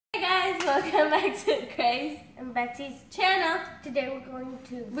welcome back to Grace and Betsy's channel. Today we're going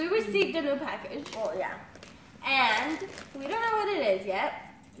to... We received a new package. Oh yeah. And we don't know what it is yet.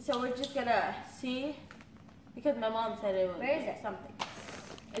 So we're just gonna see. Because my mom said it was Where is it? Something.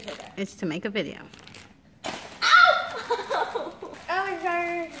 It's right there. It's to make a video. Ow! Oh, it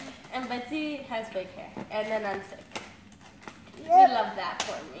hurts. And Betsy has big hair. And then I'm sick. Yep. You love that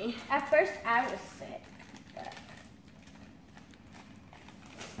for me. At first I was sick. But...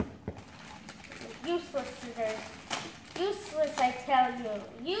 Useless scissors. Useless, I tell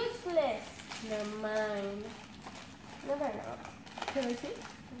you. Useless. They're mine. No, they're not. Can we see?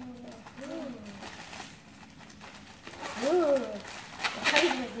 Ooh. It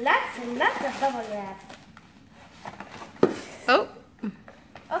comes with lots and lots of bubble wrap. Oh.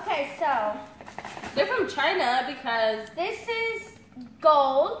 Okay, so They're from China because... this is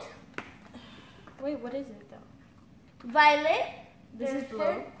gold, Wait, what is it though? violet. This is There's blue.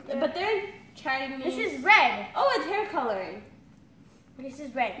 hair- But they're Chinese. This is red. Oh, it's hair coloring. This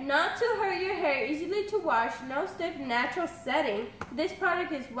is red. Not to hurt your hair, easily to wash, no stiff, natural setting. This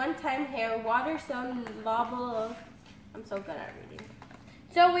product is one-time hair, water soluble. I'm so good at reading.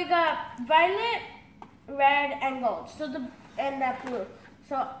 So we got violet, red, and gold. So and that blue.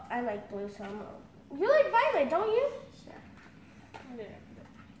 So I like blue, so you like violet, don't you? Sure.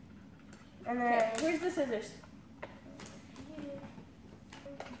 And Okay, then where's the scissors?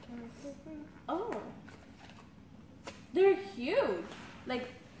 Oh. They're huge. Like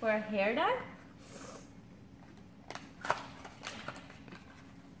for a hair dye?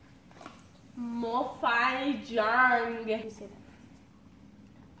 Mofajang. You see that?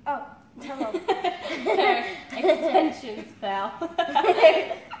 oh, hello. Their extensions fell.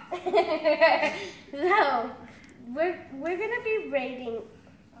 So we're gonna be rating.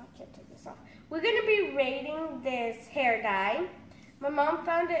 I can't take this off. We're gonna be rating this hair dye. My mom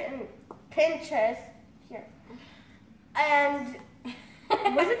found it in Pinterest. Here. And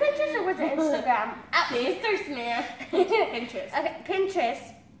was it Pinterest or was it Instagram? Pinterest, man. Pinterest. Okay,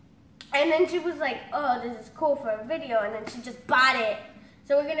 Pinterest. And then she was like, oh, this is cool for a video. And then she just bought it.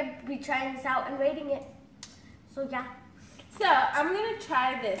 So we're going to be trying this out and rating it. So, yeah. So, I'm going to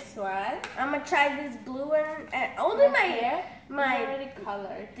try this one. I'm going to try this blue one. And only my hair. my already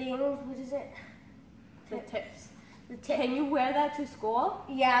colored. thing. What is it? The tips. The tip. Can you wear that to school?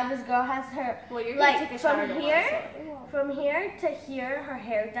 Yeah, this girl has her, Well, you're going to like, take a shower from here to here, her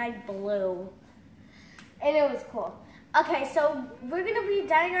hair dyed blue. And it was cool. Okay, so we're going to be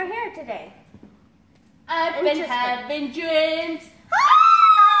dyeing our hair today. I've been having dreams.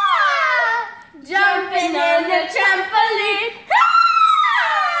 Jumping on the trampoline.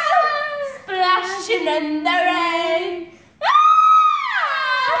 Splashing in the rain.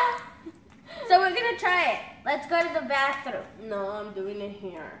 So we're going to try it. Let's go to the bathroom. No, I'm doing it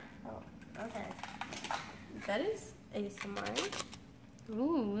here. Oh, okay. That is ASMR.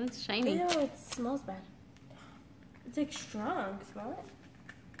 Ooh, it's shiny. Ew, it smells bad. It's like strong. Smell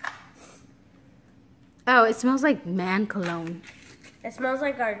it? Oh, it smells like man cologne. It smells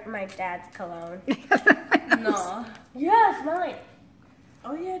like my dad's cologne. No. Yeah, smell it.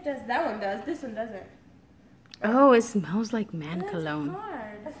 Oh yeah, it does. That one does. This one doesn't. Oh, it smells like man That's cologne.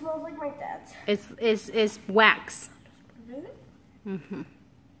 hard. It smells like my dad's. It's wax. Really? Mhm.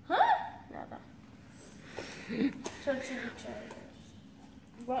 Huh? No. So should we try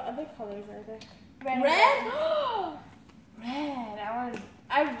this? What other colors are there? Red. Red? Red.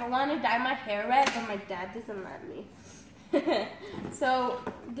 I want to dye my hair red, but my dad doesn't let me. So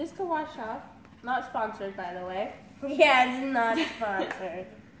this can wash off. Not sponsored, by the way. Yeah, it's not sponsored.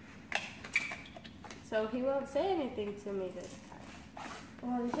 So he won't say anything to me this time.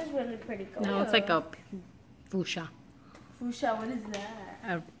 Well, this is really pretty cool. No, it's like a fuchsia, Fuchsia, what is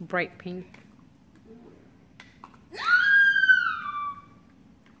that? a bright pink.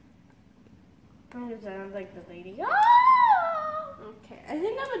 It sounds like the lady. Okay, I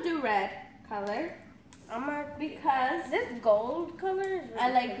think I'm gonna do red color because This gold color is really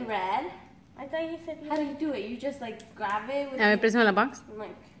I like pretty. red. I thought you said How do you do it? You just like grab it with A ver, présame la box.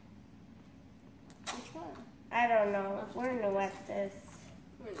 like which one? I don't know. We're new at this.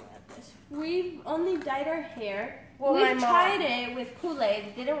 We're new at this. We've only dyed our hair. Well, my We've mom- tried it with Kool-Aid.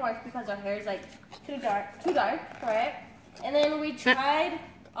 It didn't work because our hair is like Too dark. too dark for it. And then we tried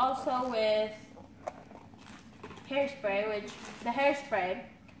also with hairspray, which the hairspray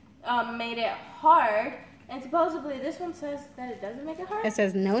made it hard. And supposedly this one says that it doesn't make it hard. It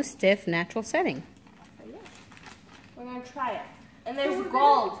says no stiff natural setting. So yeah, we're gonna try it. And there's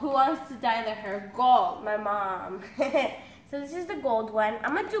gold. Who wants to dye their hair gold? My mom. So this is the gold one.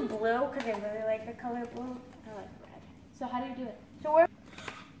 I'm gonna do blue because I really like the color blue. I like red. So how do you do it? So we're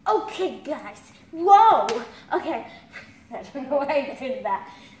Okay, guys. Whoa. Okay. I don't know why I did that.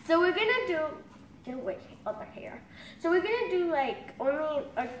 So we're gonna do wait, other hair. So we're gonna do like only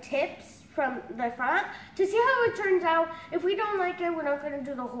our tips from the front to see how it turns out. If we don't like it, we're not gonna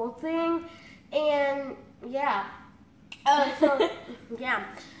do the whole thing. And yeah. So yeah.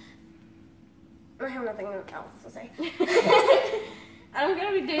 I have nothing else to say. I'm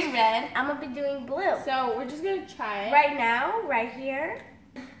gonna be doing red. I'm gonna be doing blue. So we're just gonna try it. Right now, right here.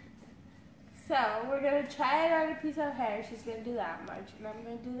 So we're gonna try it on a piece of hair. She's gonna do that much, and I'm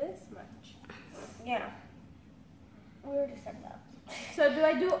gonna do this much. Yeah. We already said that. So do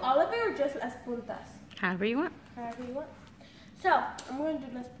I do all of it or just las puntas? However you want. However you want. So I'm gonna do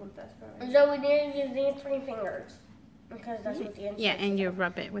las puntas first. So we need to use these 3 fingers because that's what the Yeah, and you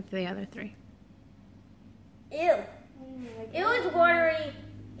rub it with the other 3. Ew. It was watery.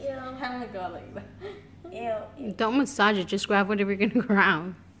 Ew. I'm gonna go like that. Ew. Don't massage it. Just grab whatever you're gonna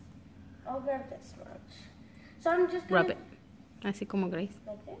grab. I'll grab this much. So I'm just gonna Rub it. Así como Grace.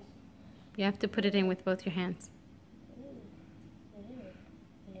 like this. You have to put it in with both your hands.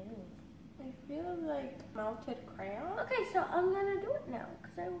 I feel like melted crayon. Okay, so I'm gonna do it now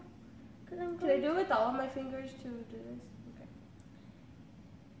because I'm Can I do it with all of my fingers to do this? Okay.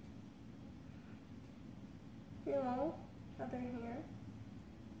 You know, other hair.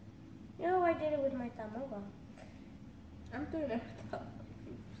 No, I did it with my thumb. Oh well. I'm doing it with all.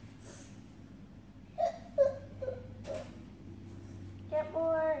 Get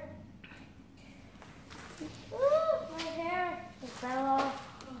more. Ooh, my hair. It fell off.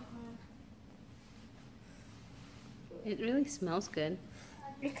 It really smells good.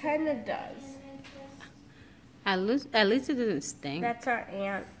 It kind of does. At least it doesn't stink. That's our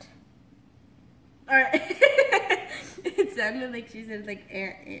aunt. Alright. It sounded like she said like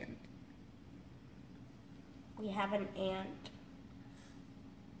aunt. We have an aunt.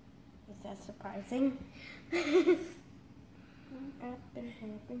 Is that surprising?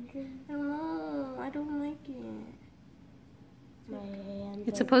 Oh, I don't like it. My hand.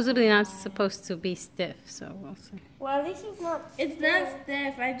 It's supposedly not supposed to be stiff, so we'll see. Well, at least it's not. It's not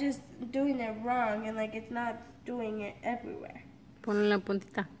stiff. I just doing it wrong, and like it's not doing it everywhere. Ponle la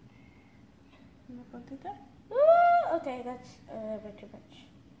puntita. Ooh, okay, that's a bit too much.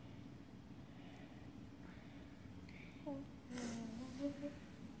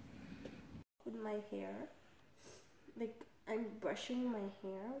 With my hair, like I'm brushing my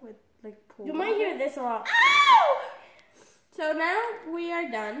hair with like pool. You might hear this a lot. Ow! So now we are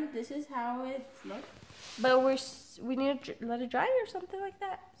done. This is how it looks. But we need to let it dry or something like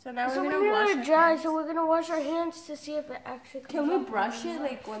that. So now So we're we're gonna wash gonna it dry. So we're gonna wash our hands to see if it actually comes Can we off. brush it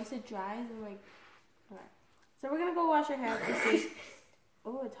like once it dries and like? Alright. So we're gonna go wash our hands to see.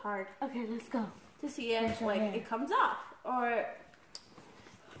 Oh, it's hard. Okay, let's go. To see if Wash our like hair. it comes off or.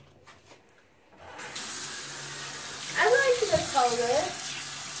 I like the color.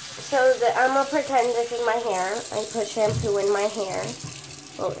 So I'm gonna pretend this is my hair. I put shampoo in my hair.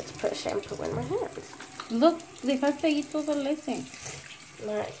 Well, let's put shampoo in my hands. Look, dejaste ahí todo el ese.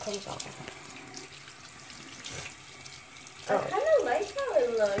 Now it comes off. I kind of like how it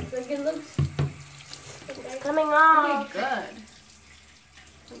looks. Like it looks It's coming off. good.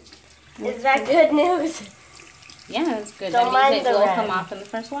 Is that good news? Yeah, that's good. Don't That mind means it the will red. come off in the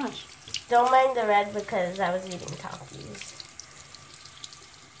first wash. Don't mind the red because I was eating Takis.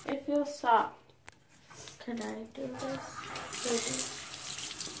 It feels soft. Can I do this?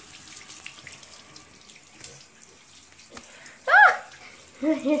 Ah!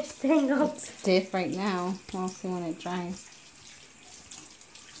 You're tangled. Stiff right now. We'll see when it dries.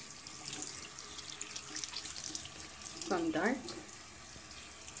 From dark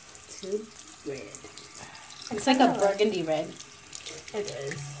to red. It's like a burgundy red. It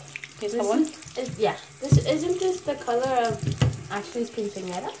is. Is that one? Yeah. This isn't this the color of Ashley's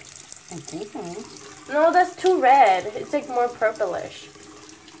quinceañera? I think so. No, that's too red. It's like more purplish.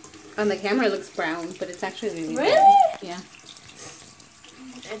 On the camera it looks brown, but it's actually really Really? red. Yeah.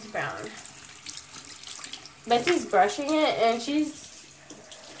 It's brown. Betsy's brushing it and she's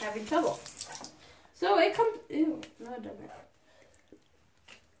having trouble. So it comes. Ew, no, it doesn't.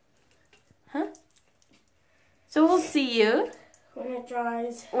 Huh? So we'll see you When it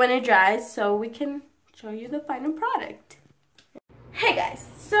dries. when it dries so we can show you the final product. Hey guys,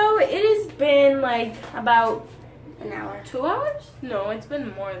 so it has been like about An hour. 2 hours? No, it's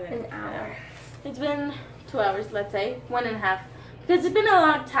been more than An hour. It's been 2 hours, let's say, 1.5, because it's been a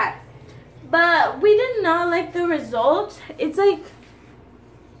long time. But we did not like the result. It's like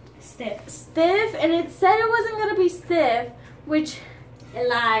stiff, and it said it wasn't gonna be stiff, which It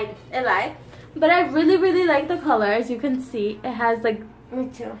lied. it lied. But I really, really like the color. As you can see, it has like Me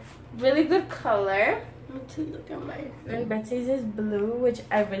too. Really good color. Me too. Look at mine. And Betsy's is blue, which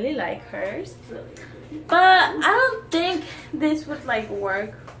I really like hers. But I don't think this would like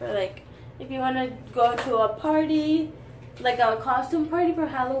work for like if you want to go to a party, like a costume party for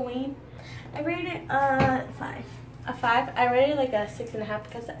Halloween. I rate it a 5. A 5. I rated like a 6.5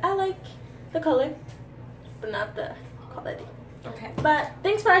 because I like the color, but not the quality. Okay. But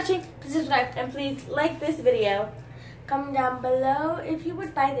thanks for watching. Please subscribe and please like this video. Comment down below if you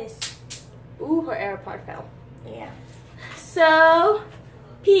would buy this. Ooh, her AirPod fell. Yeah. So,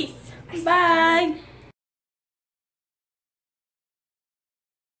 peace. Bye.